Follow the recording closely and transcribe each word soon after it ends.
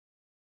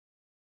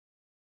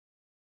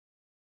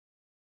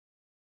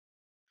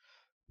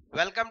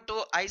Welcome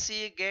to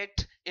ICE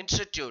Gate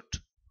Institute.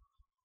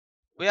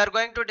 We are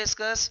going to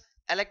discuss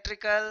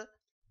electrical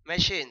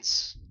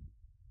machines.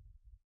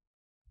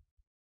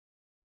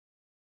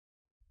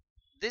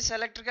 This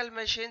electrical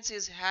machines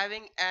is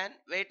having an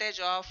weightage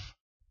of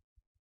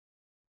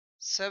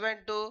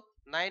 7 to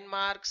 9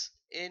 marks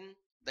in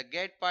the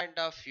gate point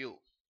of view.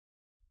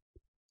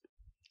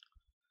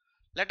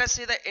 Let us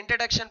see the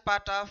introduction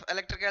part of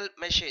electrical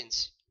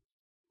machines.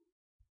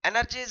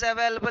 Energy is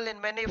available in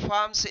many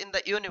forms in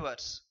the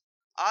universe.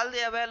 All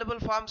the available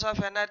forms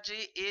of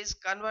energy is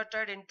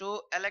converted into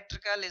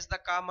electrical is the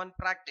common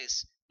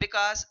practice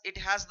because it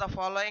has the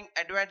following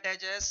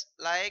advantages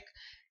like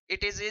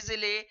it is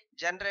easily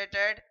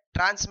generated,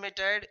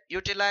 transmitted,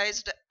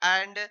 utilized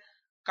and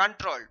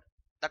controlled.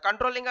 The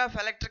controlling of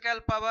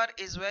electrical power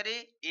is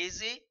very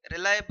easy,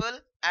 reliable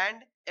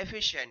and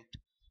efficient.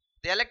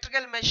 The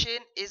electrical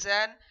machine is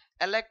an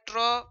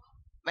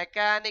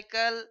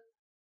electromechanical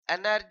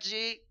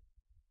energy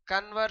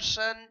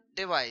conversion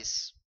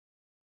device.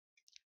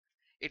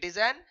 It is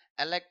an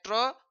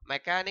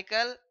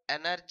electromechanical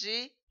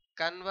energy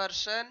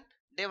conversion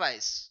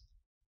device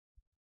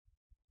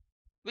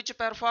which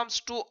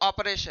performs two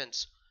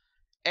operations.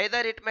 Either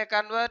it may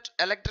convert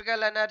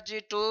electrical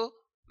energy to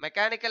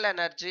mechanical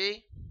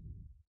energy,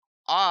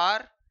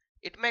 or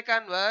it may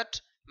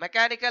convert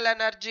mechanical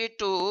energy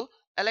to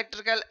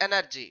electrical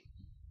energy.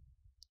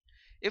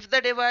 If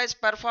the device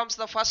performs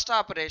the first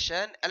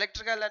operation,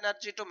 electrical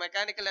energy to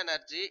mechanical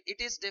energy,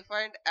 it is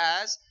defined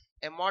as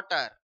a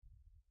motor.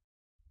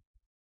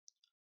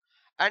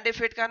 And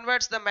if it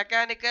converts the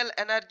mechanical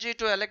energy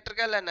to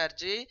electrical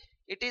energy,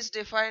 it is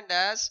defined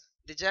as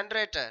the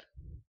generator.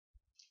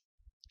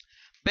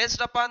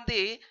 Based upon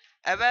the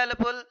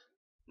available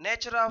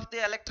nature of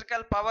the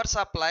electrical power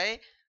supply,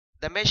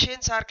 the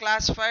machines are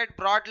classified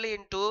broadly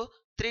into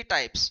three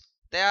types.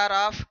 They are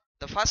of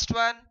the first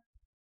one,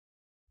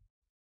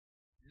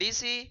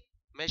 DC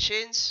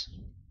machines,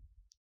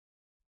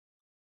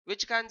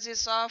 which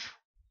consists of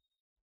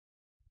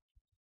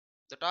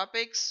the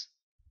topics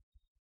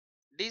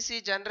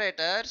DC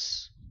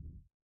generators,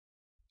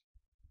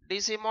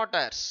 DC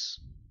motors.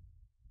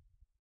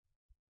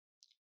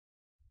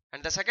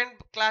 And the second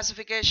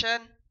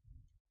classification,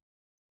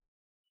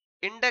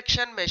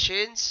 induction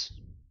machines,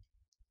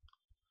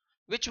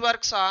 which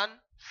works on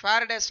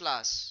Faraday's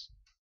laws,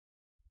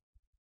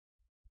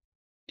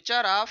 which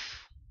are of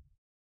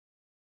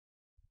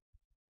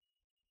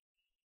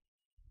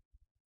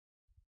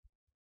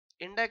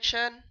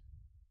induction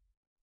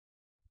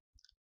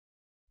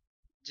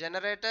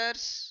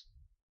generators,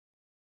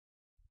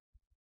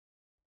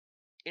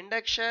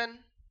 induction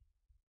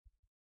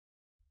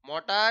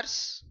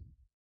motors,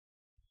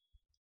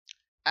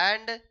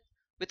 and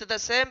with the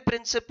same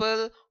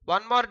principle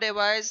one more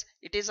device,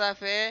 it is of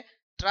a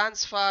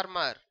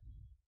transformer,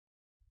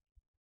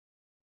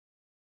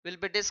 will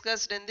be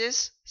discussed in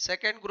this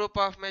second group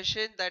of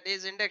machine, that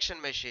is induction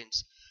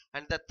machines.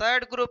 And the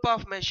third group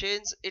of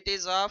machines, it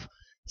is of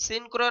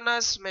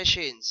synchronous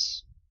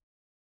machines,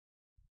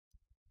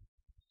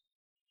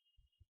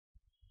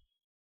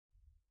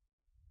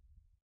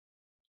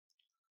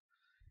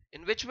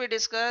 in which we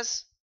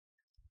discuss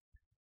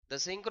the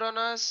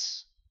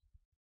synchronous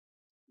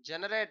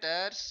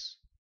generators,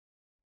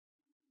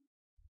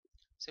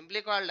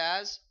 simply called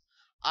as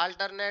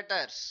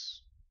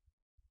alternators,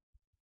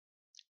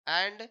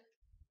 and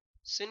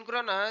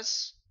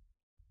synchronous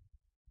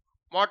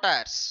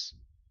motors.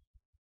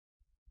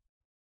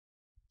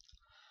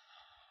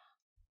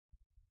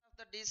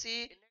 The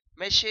DC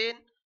machine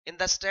in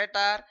the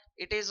stator,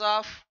 it is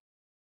of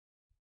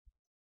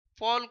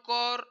pole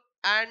core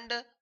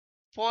and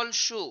pole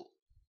shoe.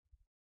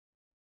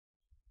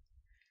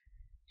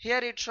 Here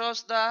it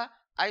shows the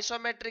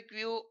isometric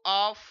view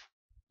of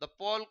the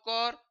pole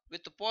core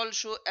with pole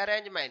shoe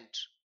arrangement.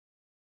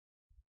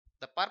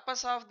 The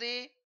purpose of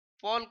the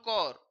pole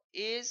core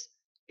is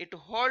it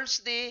holds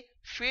the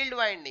field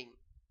winding.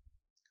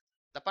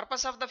 The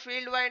purpose of the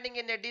field winding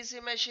in a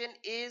DC machine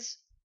is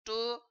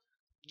to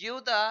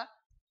give the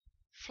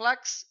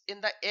flux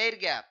in the air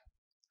gap.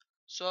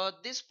 So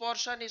this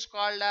portion is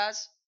called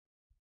as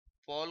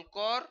pole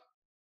core,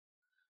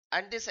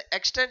 and this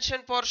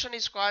extension portion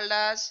is called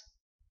as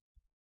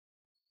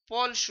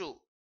pole shoe.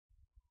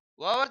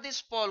 Over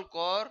this pole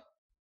core,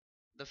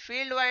 the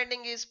field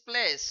winding is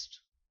placed.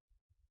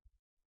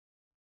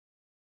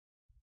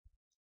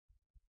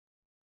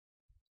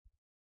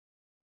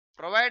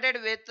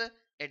 Provided with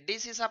a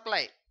DC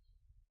supply.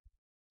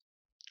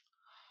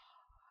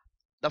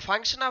 The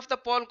function of the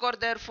pole core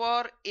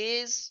therefore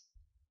is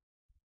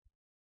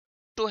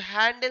to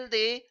handle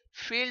the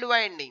field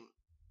winding.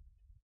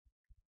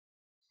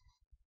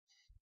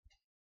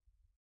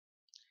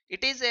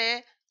 It is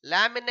a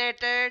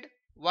laminated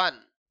one,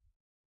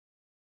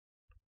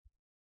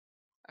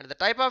 and the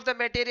type of the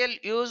material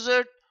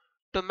used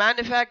to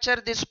manufacture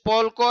this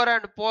pole core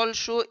and pole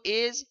shoe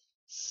is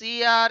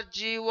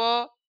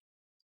CRGO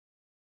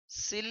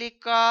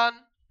silicon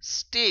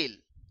steel,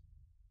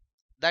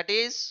 that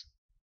is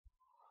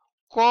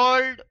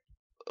cold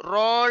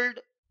rolled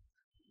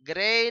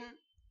grain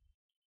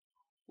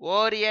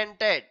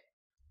oriented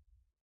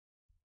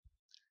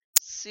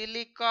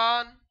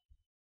silicon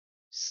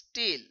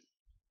steel.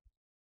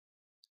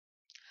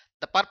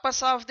 The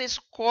purpose of this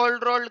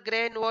cold rolled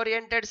grain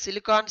oriented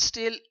silicon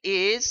steel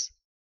is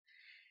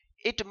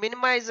it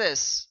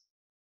minimizes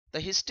the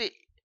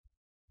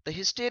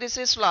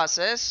hysteresis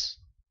losses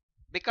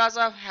because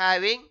of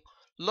having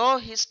low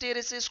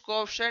hysteresis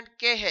coefficient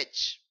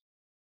Kh,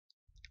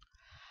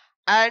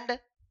 and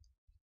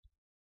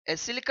a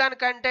silicon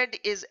content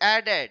is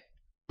added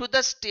to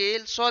the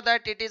steel so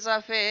that it is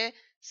of a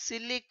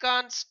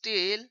silicon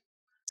steel,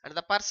 and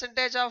the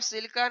percentage of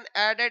silicon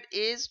added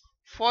is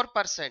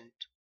 4%.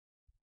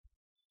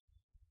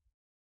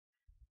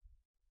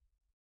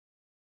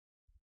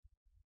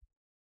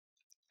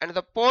 And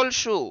the pole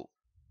shoe,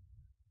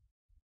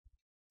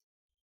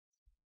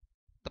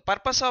 the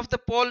purpose of the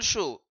pole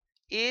shoe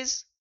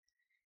is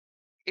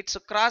its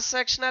cross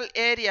sectional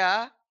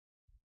area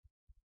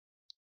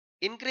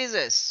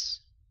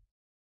increases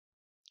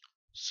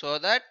so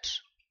that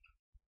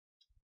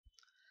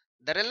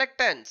the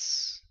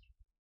reluctance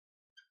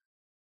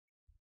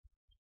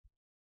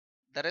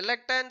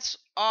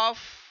of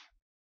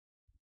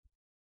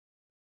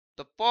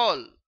the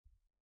pole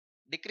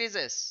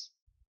decreases,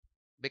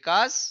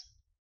 because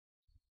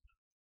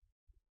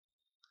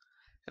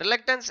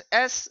reluctance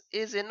S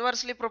is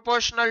inversely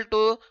proportional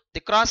to the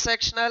cross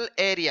sectional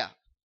area,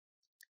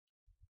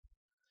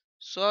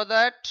 so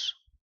that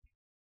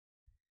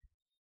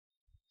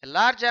a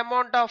large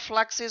amount of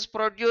flux is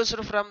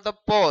produced from the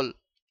pole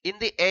in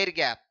the air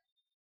gap.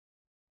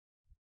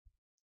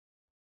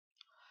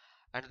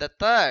 And the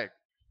third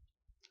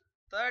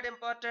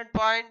important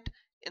point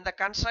in the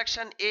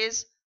construction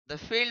is the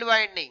field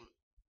winding.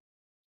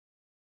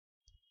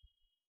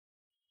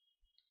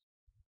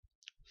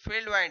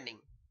 Field winding.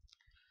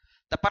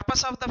 The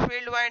purpose of the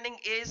field winding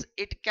is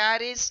it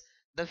carries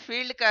the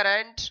field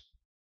current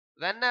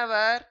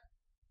whenever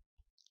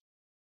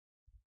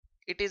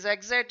it is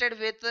excited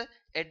with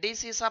a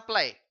DC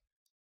supply,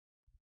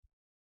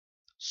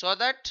 so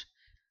that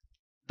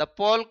the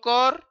pole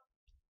core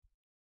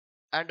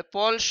and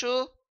pole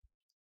shoe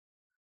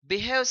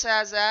behaves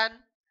as an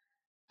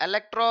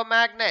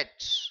electromagnet,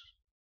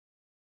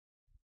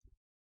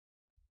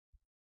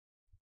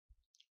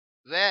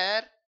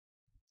 where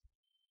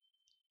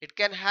it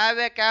can have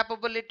a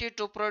capability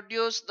to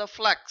produce the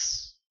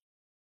flux.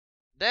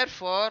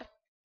 Therefore,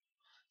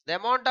 the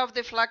amount of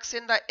the flux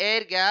in the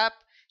air gap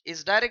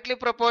is directly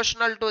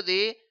proportional to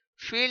the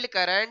field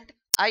current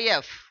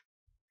IF.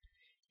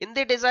 In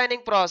the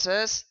designing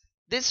process,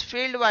 this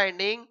field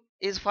winding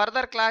is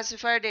further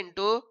classified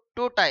into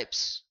two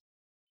types.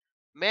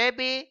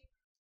 Maybe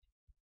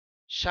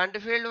shunt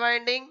field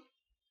winding,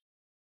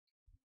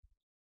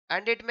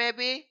 and it may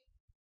be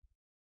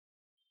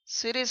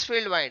series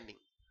field winding.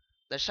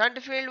 The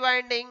shunt field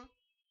winding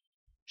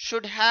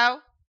should have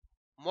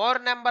more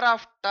number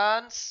of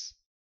turns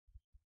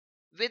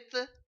with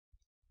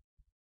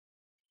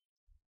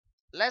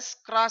less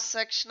cross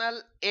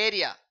sectional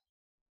area,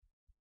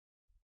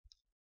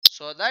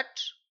 so that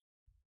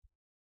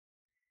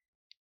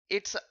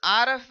its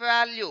RF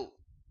value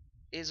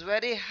is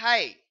very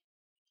high.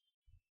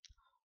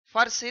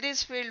 For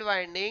series field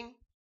winding,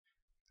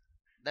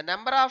 the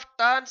number of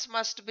turns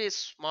must be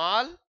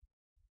small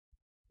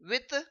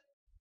with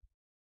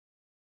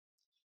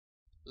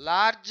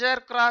larger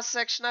cross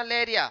sectional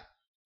area,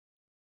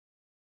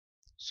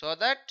 so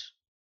that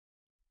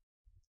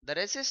the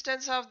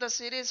resistance of the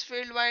series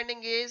field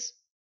winding is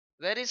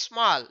very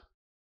small.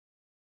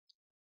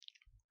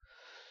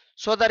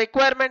 So the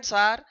requirements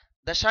are,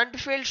 the shunt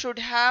field should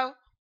have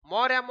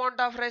more amount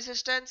of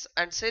resistance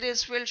and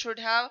series field should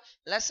have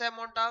less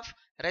amount of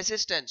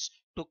resistance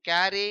to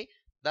carry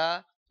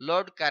the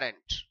load current.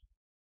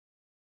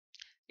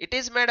 It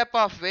is made up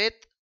of with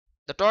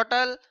the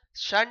total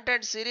shunt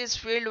and series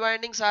field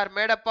windings are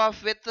made up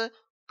of with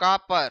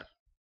copper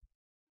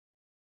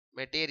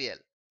material.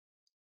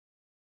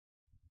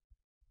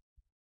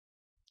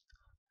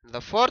 The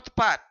fourth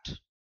part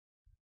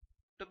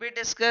to be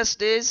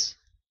discussed is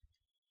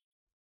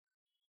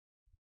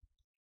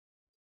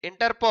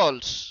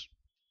interpoles.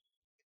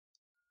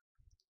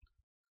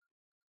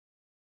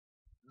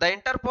 The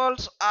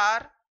interpoles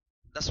are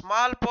the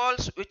small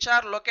poles which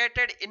are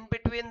located in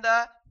between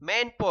the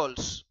main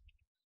poles,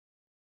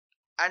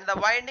 and the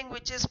winding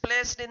which is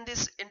placed in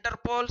this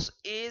interpoles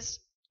is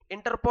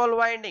interpole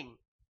winding,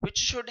 which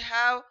should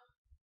have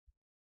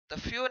the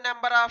few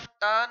number of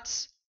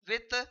turns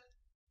with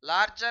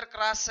larger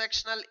cross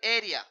sectional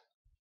area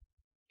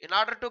in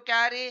order to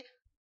carry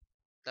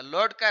the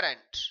load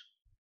current.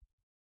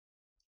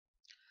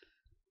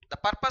 The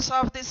purpose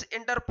of these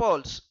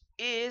interpoles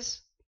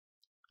is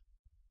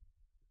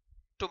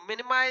to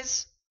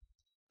minimize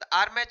the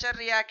armature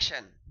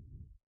reaction.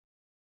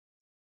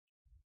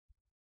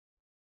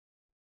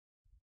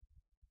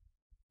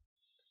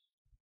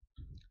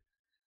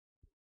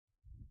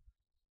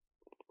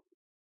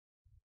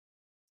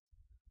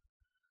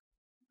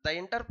 The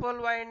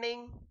interpole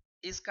winding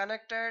is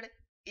connected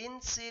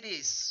in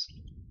series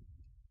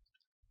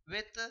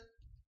with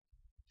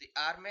the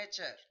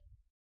armature.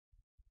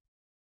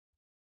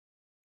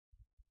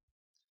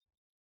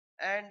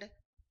 And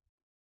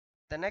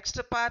the next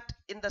part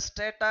in the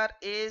stator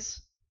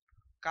is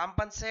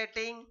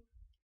compensating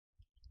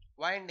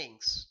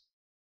windings.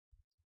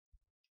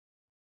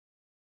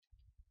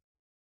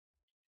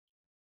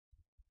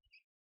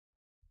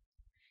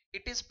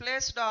 It is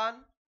placed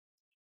on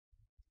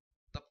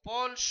the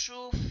pole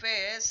shoe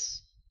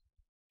face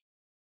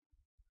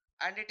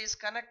and it is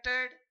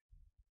connected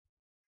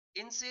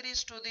in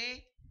series to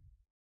the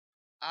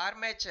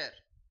armature.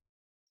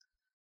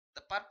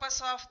 The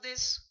purpose of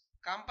this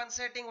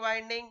compensating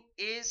winding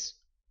is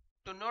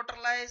to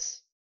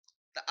neutralize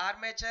the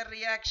armature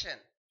reaction.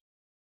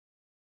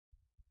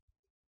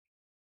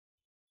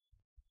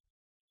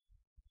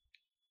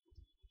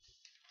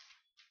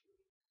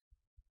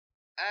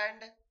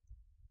 And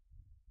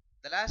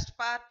the last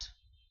part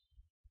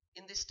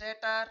in the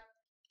stator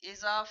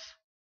is of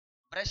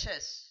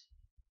brushes.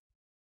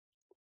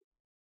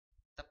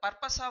 The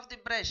purpose of the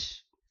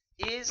brush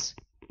is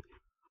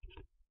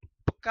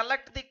to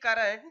collect the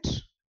current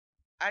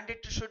and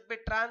it should be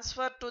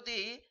transferred to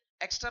the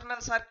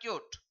external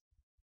circuit.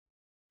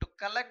 To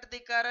collect the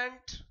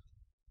current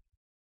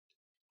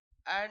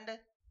and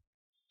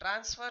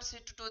transfers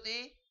it to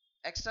the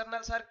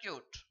external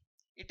circuit.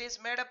 It is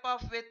made up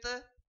of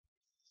with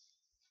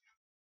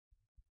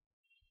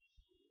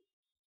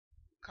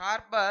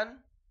carbon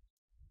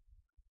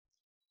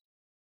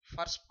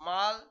for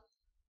small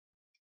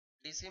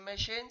DC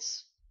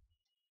machines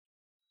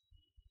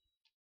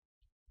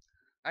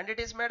and it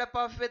is made up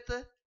of with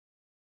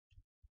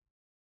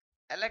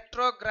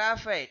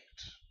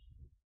electrographite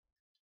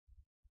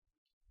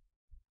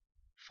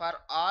for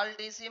all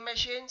DC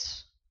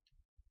machines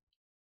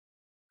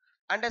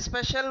and a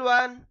special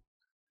one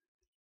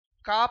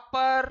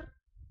copper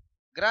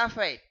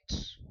graphite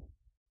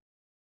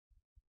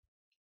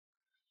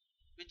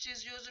which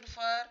is used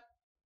for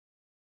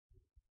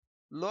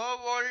low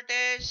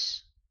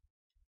voltage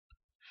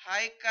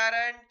high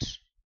current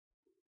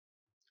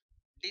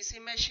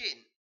DC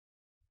machine.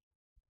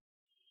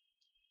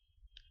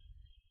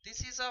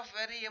 This is of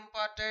very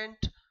important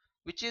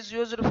which is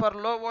used for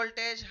low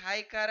voltage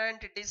high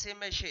current DC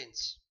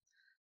machines.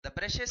 The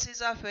brushes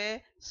is of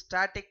a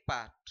static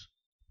part.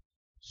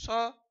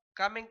 So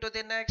coming to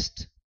the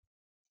next,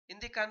 in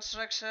the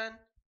construction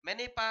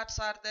many parts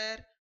are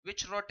there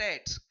which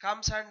rotates,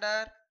 comes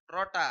under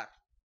rotor.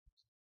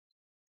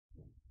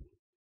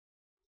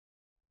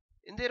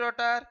 In the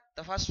rotor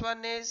the first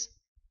one is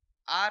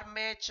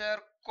armature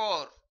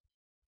core.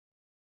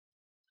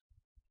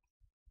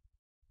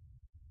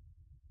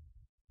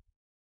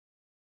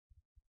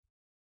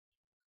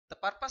 The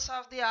purpose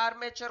of the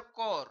armature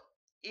core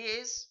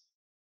is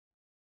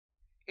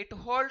it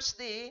holds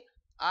the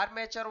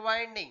armature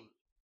winding.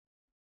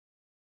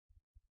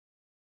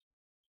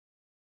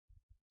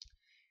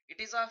 It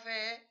is of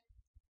a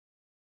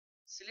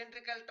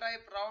cylindrical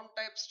type round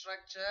type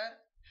structure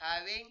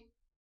having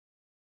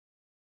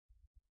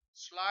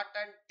slot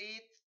and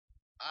teeth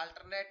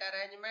alternate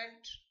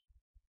arrangement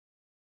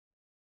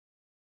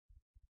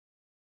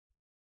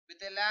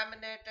with a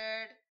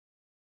laminated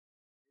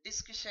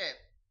disc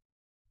shape.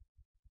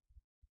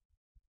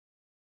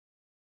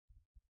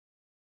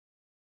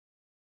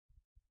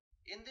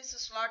 In this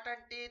slot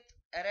and teeth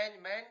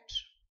arrangement,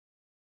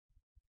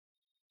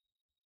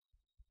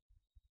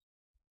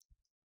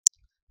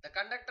 the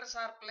conductors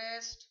are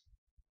placed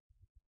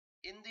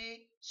in the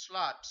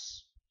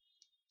slots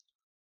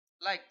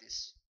like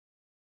this,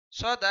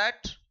 so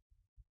that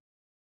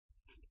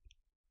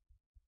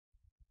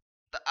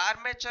the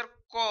armature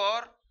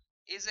core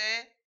is a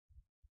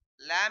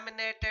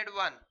laminated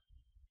one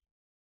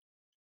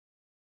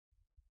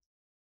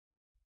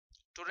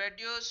to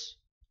reduce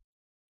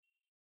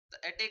the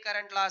eddy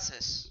current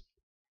losses.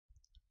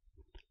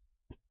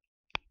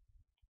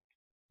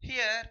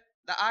 Here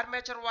the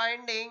armature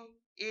winding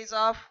is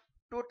of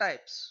two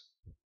types,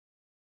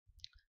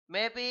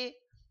 maybe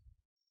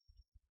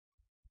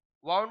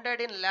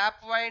wounded in lap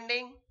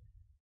winding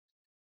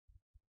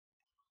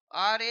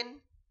or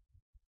in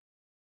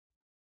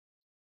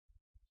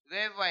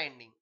wave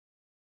winding.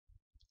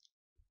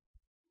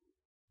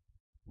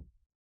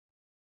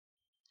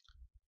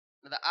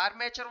 The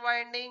armature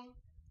winding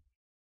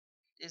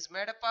is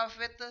made up of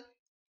with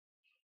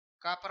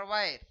copper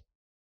wire.